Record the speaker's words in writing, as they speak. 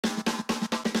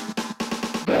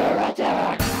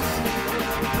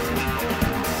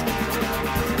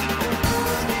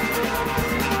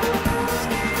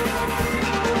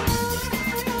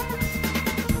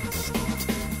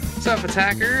up,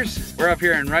 attackers? We're up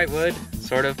here in Wrightwood,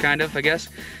 sort of, kind of, I guess.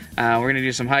 We're gonna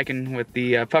do some hiking with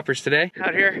the puppers today.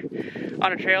 Out here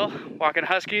on a trail, walking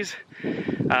huskies.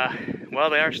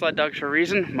 Well, they are sled dogs for a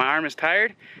reason. My arm is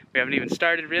tired. We haven't even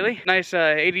started, really. Nice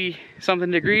 80-something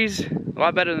degrees, a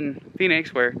lot better than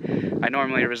Phoenix, where I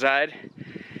normally reside.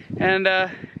 And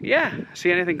yeah,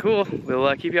 see anything cool,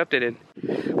 we'll keep you updated.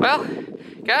 Well,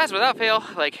 guys, without fail,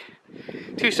 like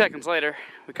 2 seconds later,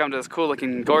 we come to this cool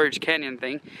looking gorge canyon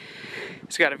thing.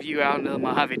 It's got a view out into the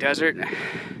Mojave Desert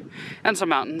and some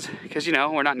mountains, because you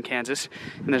know, we're not in Kansas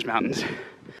and there's mountains.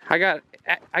 I got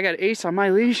Ace on my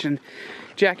leash and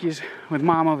Jackie's with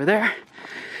Mom over there.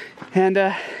 And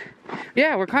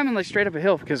yeah, we're climbing like straight up a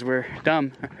hill because we're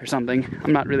dumb or something.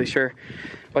 I'm not really sure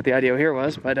what the idea here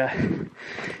was, but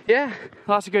yeah,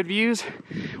 lots of good views.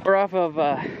 We're off of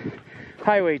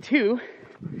Highway 2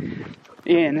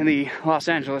 in the Los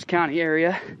Angeles County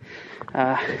area,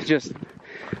 just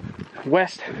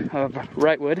west of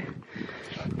Wrightwood,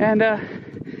 and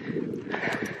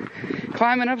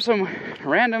climbing up some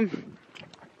random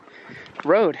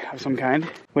road of some kind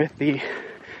with the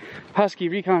Husky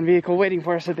recon vehicle waiting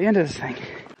for us at the end of this thing.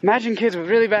 Imagine kids with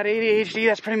really bad ADHD,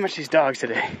 that's pretty much these dogs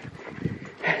today.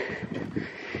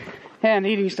 And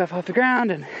eating stuff off the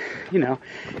ground and, you know,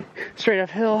 straight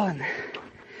uphill and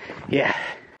yeah.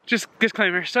 Just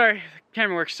disclaimer, sorry, the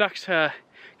camera work sucks. Kind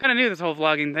of new to this whole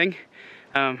vlogging thing.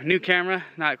 New camera,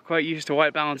 not quite used to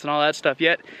white balance and all that stuff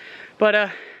yet.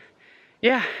 But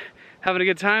yeah, having a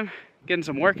good time, getting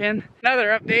some work in. Another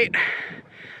update,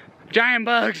 giant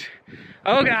bugs.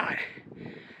 Oh God.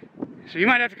 So you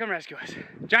might have to come rescue us.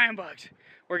 Giant bugs.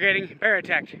 We're getting bear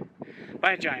attacked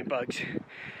by giant bugs.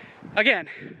 Again,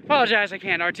 apologize I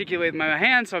can't articulate with my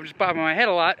hands, so I'm just bobbing my head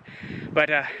a lot. But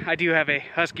I do have a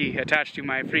husky attached to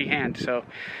my free hand, so.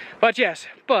 But yes,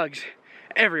 bugs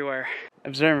everywhere.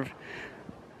 Observe.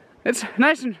 It's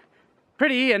nice and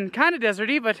pretty and kind of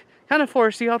deserty, but kind of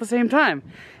foresty all at the same time.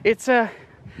 It's a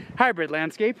hybrid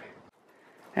landscape.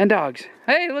 And dogs.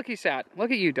 Hey, look, he sat.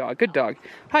 Look at you, dog. Good dog.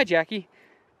 Hi, Jackie.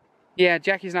 Yeah,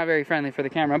 Jackie's not very friendly for the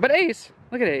camera, but Ace.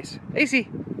 Look at Ace. Acey.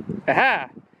 Aha.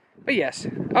 But yes.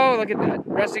 Oh, look at that.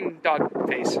 Resting dog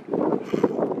face.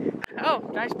 Oh,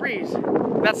 nice breeze.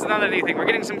 That's another neat thing. We're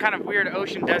getting some kind of weird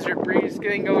ocean desert breeze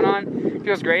thing going on.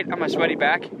 Feels great on my sweaty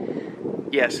back.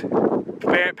 Yes.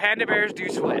 Panda bears do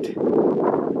sweat.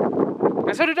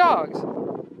 And so do dogs.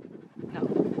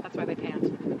 No, that's why they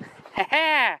pant.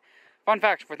 Ha-ha! Fun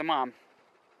fact for the mom.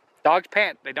 Dogs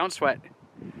pant, they don't sweat.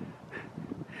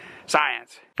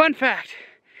 Science. Fun fact,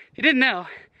 if you didn't know,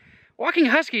 walking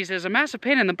huskies is a massive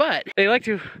pain in the butt. They like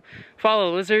to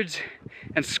follow lizards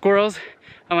and squirrels.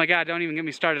 Oh my God, don't even get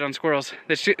me started on squirrels.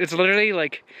 It's literally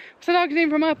like, what's the dog's name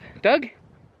from Up? Doug?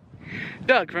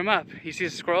 Doug from Up. He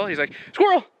sees a squirrel, he's like,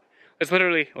 squirrel! It's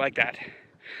literally like that.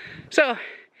 So,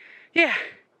 yeah.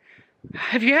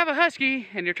 If you have a husky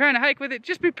and you're trying to hike with it,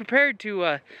 just be prepared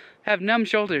to have numb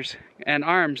shoulders and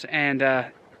arms and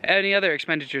any other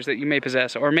expenditures that you may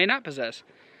possess or may not possess.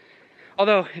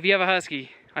 Although, if you have a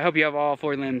husky, I hope you have all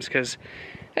 4 limbs, because,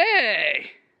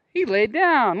 hey, he laid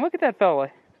down. Look at that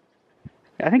fella.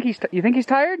 You think he's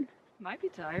tired? Might be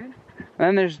tired. And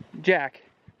then there's Jack.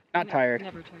 Not tired.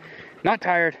 Never tired. Not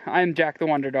tired. I'm Jack the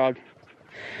Wonder Dog.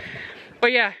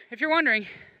 But yeah, if you're wondering,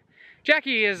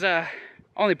 Jackie is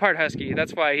only part husky.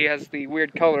 That's why he has the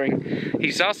weird coloring.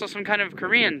 He's also some kind of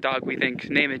Korean dog, we think,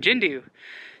 named Jindu.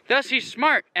 Thus, he's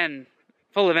smart and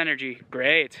full of energy.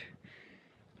 Great.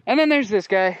 And then there's this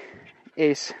guy,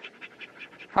 Ace.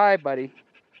 Hi, buddy.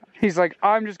 He's like,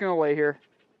 I'm just gonna lay here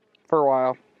for a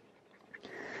while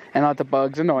and let the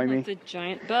bugs annoy me. Let the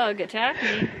giant bug attack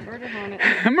me. Murder hornet.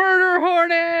 Murder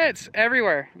hornets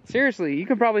everywhere. Seriously, you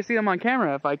can probably see them on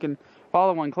camera if I can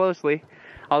follow one closely.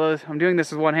 Although I'm doing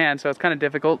this with one hand, so it's kind of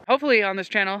difficult. Hopefully on this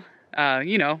channel,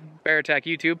 you know, Bear Attack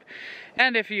YouTube.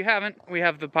 And if you haven't, we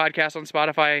have the podcast on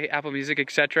Spotify, Apple Music,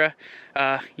 etc.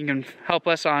 You can help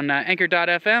us on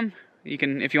anchor.fm. You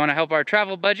can, if you want to help our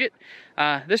travel budget.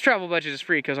 This travel budget is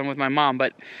free because I'm with my mom,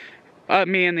 but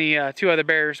me and the 2 other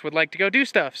bears would like to go do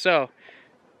stuff. So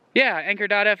yeah,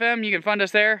 anchor.fm, you can fund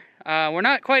us there. We're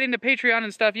not quite into Patreon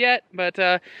and stuff yet,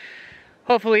 but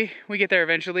hopefully we get there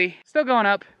eventually. Still going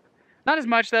up. Not as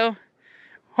much though.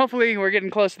 Hopefully we're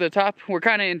getting close to the top. We're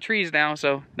kind of in trees now,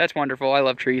 so that's wonderful. I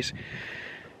love trees.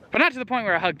 But not to the point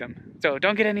where I hug them. So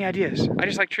don't get any ideas. I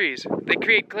just like trees. They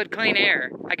create good, clean air.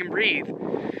 I can breathe.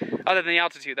 Other than the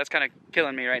altitude, that's kind of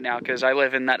killing me right now because I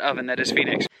live in that oven that is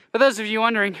Phoenix. For those of you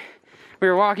wondering, we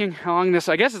were walking along this,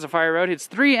 I guess it's a fire road. It's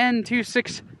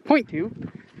 3N26.2.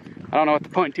 I don't know what the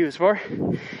 .2 is for.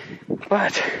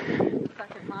 But,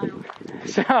 Second mile.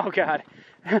 so, oh God.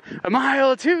 A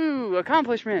mile to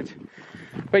accomplishment.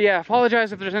 But yeah,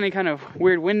 apologize if there's any kind of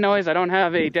weird wind noise. I don't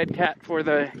have a dead cat for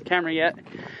the camera yet.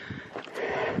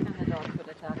 And the dogs would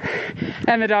attack.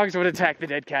 And the dogs would attack the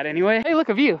dead cat anyway. Hey, look,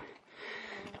 a view.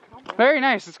 Very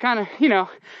nice. It's kind of, you know,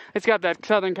 it's got that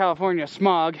Southern California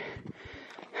smog.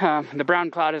 The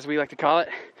brown cloud, as we like to call it.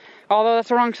 Although that's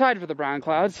the wrong side for the brown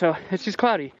cloud, so it's just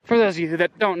cloudy. For those of you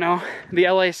that don't know, the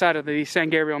LA side of the San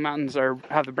Gabriel Mountains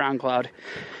have the brown cloud.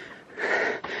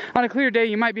 On a clear day,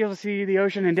 you might be able to see the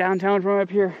ocean in downtown from up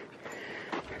here.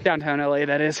 Downtown LA,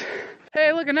 that is.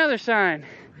 Hey, look, another sign.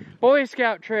 Boy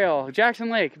Scout Trail, Jackson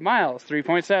Lake, miles,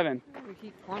 3.7. We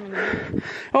keep climbing the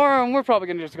Or we're probably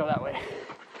gonna just go that way.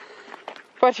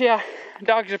 But yeah,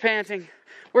 dogs are panting,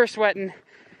 we're sweating,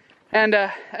 and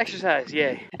exercise,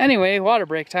 yay. Anyway, water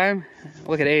break time.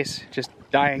 Look at Ace, just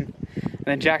dying. And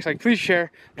then Jack's like, please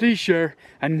share,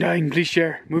 I'm dying, please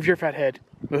share, move your fat head.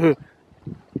 Woohoo.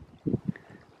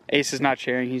 Ace is not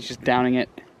sharing, he's just downing it.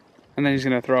 And then he's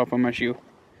gonna throw up on my shoe.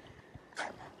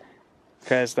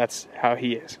 Because that's how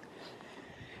he is.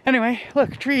 Anyway,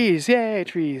 look, trees, yay,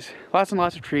 trees. Lots and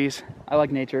lots of trees. I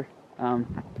like nature.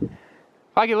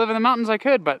 If I could live in the mountains, I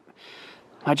could, but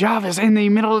my job is in the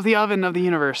middle of the oven of the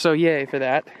universe, so yay for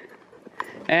that.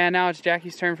 And now it's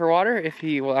Jackie's turn for water. If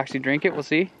he will actually drink it, we'll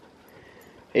see.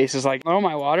 Ace is like, oh,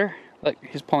 my water. Look,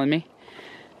 he's pulling me.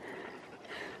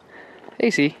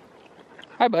 AC.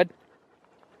 Hi, bud.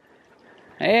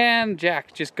 And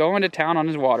Jack just going to town on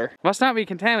his water. Must not be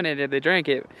contaminated if they drank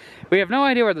it. We have no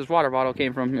idea where this water bottle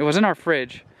came from. It was in our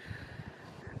fridge.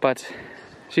 But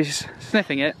she's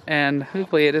sniffing it, and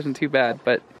hopefully it isn't too bad.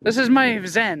 But this is my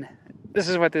zen. This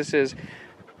is what this is.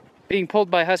 Being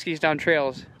pulled by huskies down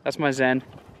trails. That's my zen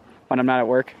when I'm not at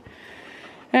work.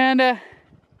 And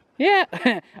yeah,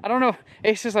 I don't know.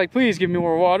 Ace is like, please give me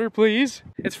more water, please.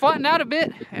 It's flattened out a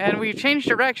bit, and we've changed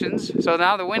directions, so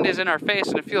now the wind is in our face,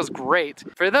 and it feels great.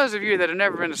 For those of you that have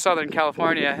never been to Southern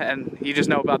California, and you just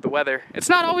know about the weather, it's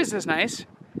not always this nice,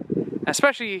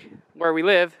 especially where we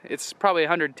live. It's probably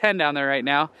 110 down there right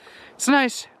now. It's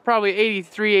nice, probably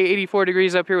 83, 84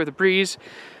 degrees up here with a breeze.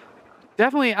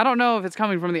 Definitely, I don't know if it's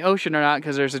coming from the ocean or not,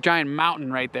 because there's a giant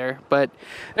mountain right there, but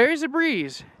there is a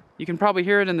breeze. You can probably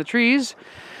hear it in the trees.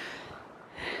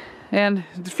 And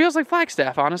it feels like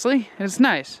Flagstaff, honestly. It's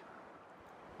nice.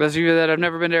 Those of you that have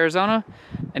never been to Arizona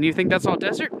and you think that's all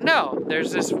desert, no.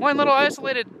 There's this one little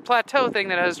isolated plateau thing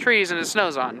that has trees and it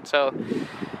snows on. So,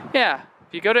 yeah.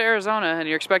 If you go to Arizona and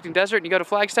you're expecting desert and you go to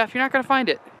Flagstaff, you're not going to find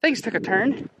it. Things took a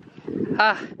turn.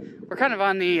 We're kind of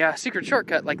on the secret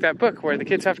shortcut, like that book where the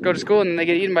kids have to go to school and then they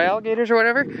get eaten by alligators or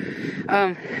whatever.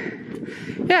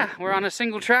 Yeah, we're on a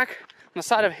single track on the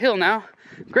side of a hill now.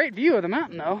 Great view of the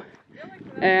mountain, though.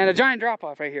 And a giant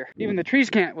drop-off right here. Even the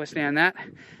trees can't withstand that.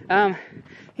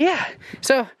 Yeah,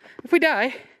 so if we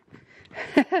die,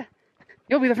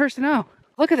 you'll be the first to know.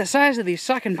 Look at the size of these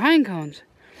sucking pine cones.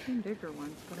 Some bigger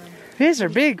ones, but These are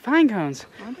big pine cones.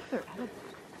 I wonder if they're edible.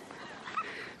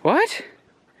 What?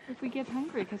 If we get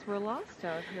hungry because we're lost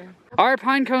out here. Are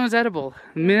pine cones edible?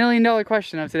 $1 million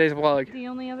question of today's vlog. The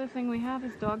only other thing we have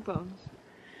is dog bones.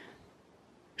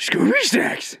 Scooby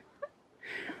snacks!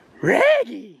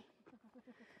 Raggy!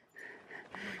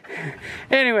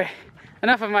 Anyway,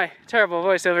 enough of my terrible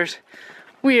voiceovers.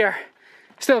 We are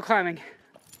still climbing.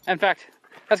 In fact,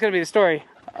 that's going to be the story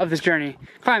of this journey.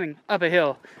 Climbing up a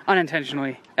hill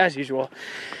unintentionally, as usual.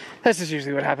 This is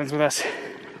usually what happens with us.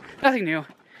 Nothing new.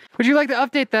 Would you like to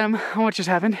update them on what just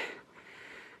happened?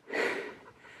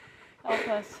 Help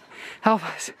us. Help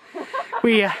us.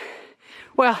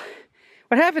 Well,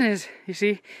 what happened is, you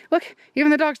see, look,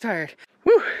 even the dog's tired.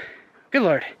 Woo! Good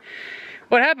Lord.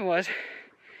 What happened was,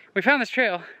 we found this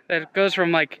trail that goes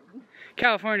from like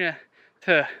California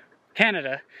to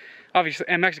Canada, obviously,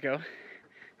 and Mexico.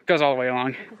 It goes all the way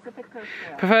along. Pacific Coast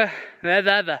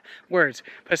Trail. Words.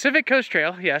 Pacific Coast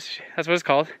Trail, yes, that's what it's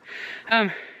called.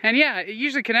 And yeah, it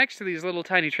usually connects to these little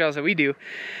tiny trails that we do.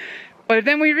 But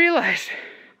then we realized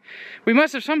we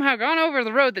must have somehow gone over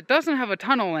the road that doesn't have a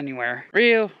tunnel anywhere.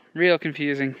 Real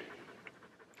confusing.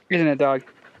 Isn't it, dog?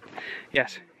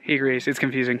 Yes, he agrees, it's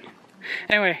confusing.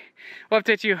 Anyway, we'll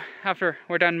update you after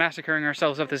we're done massacring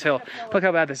ourselves up this hill. Look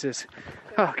how bad this is.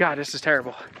 Oh God, this is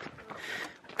terrible.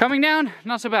 Coming down,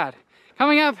 not so bad.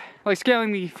 Coming up, like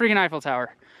scaling the freaking Eiffel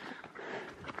Tower.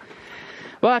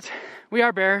 But we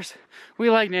are bears. We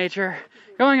like nature.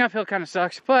 Going uphill kind of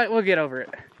sucks, but we'll get over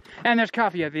it. And there's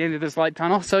coffee at the end of this light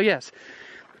tunnel, so yes,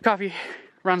 coffee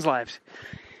runs lives.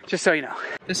 Just so you know.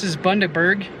 This is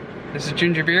Bundaberg. This is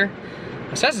ginger beer.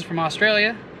 It says it's from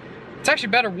Australia. It's actually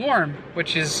better warm,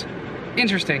 which is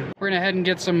interesting. We're gonna head and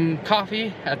get some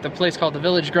coffee at the place called the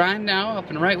Village Grind now up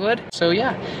in Wrightwood. So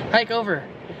yeah, hike over.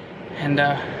 And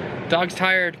dog's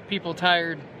tired, people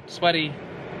tired, sweaty,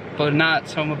 but not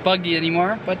so buggy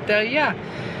anymore. But yeah.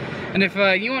 And if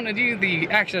you want to do the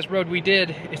access road we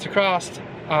did, it's across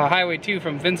Highway 2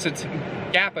 from Vincent's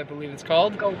Gap, I believe it's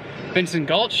called. Vincent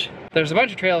Gulch. There's a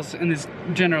bunch of trails in this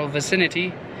general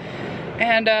vicinity,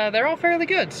 and they're all fairly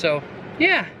good, so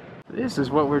yeah. This is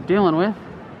what we're dealing with.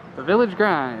 The Village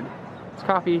Grind. It's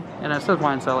coffee, and it says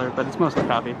wine cellar, but it's mostly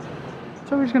coffee.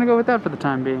 So we're just gonna go with that for the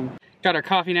time being. Got our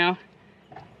coffee now.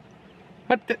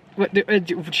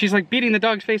 She's like beating the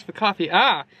dog's face with coffee.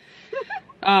 Ah!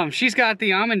 She's got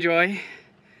the Almond Joy.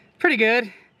 Pretty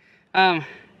good. A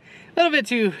little bit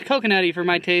too coconutty for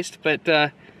my taste, but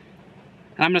I'm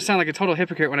gonna sound like a total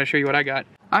hypocrite when I show you what I got.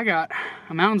 I got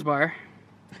a Mounds bar,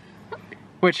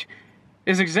 which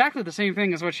is exactly the same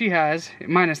thing as what she has,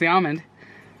 minus the almond.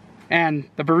 And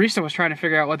the barista was trying to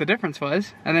figure out what the difference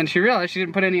was, and then she realized she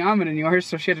didn't put any almond in yours,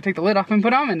 so she had to take the lid off and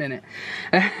put almond in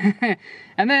it.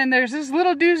 And then there's this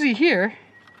little doozy here.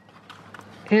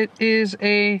 It is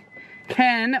a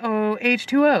Ken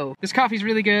H2O. This coffee's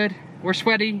really good. We're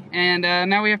sweaty, and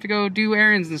now we have to go do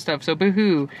errands and stuff, so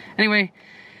boo-hoo. Anyway,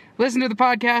 listen to the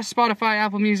podcast, Spotify,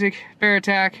 Apple Music, Bear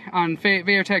Attack on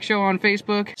Bear Attack Show on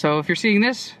Facebook. So if you're seeing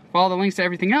this, follow the links to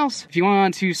everything else. If you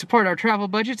want to support our travel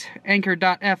budget,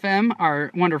 Anchor.fm, our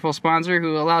wonderful sponsor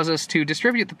who allows us to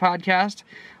distribute the podcast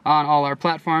on all our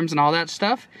platforms and all that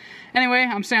stuff. Anyway,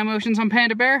 I'm Sam Oceans, I'm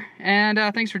Panda Bear, and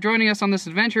thanks for joining us on this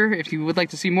adventure. If you would like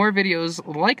to see more videos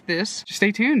like this, just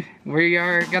stay tuned. We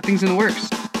got things in the works.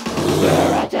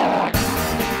 Bear Attack!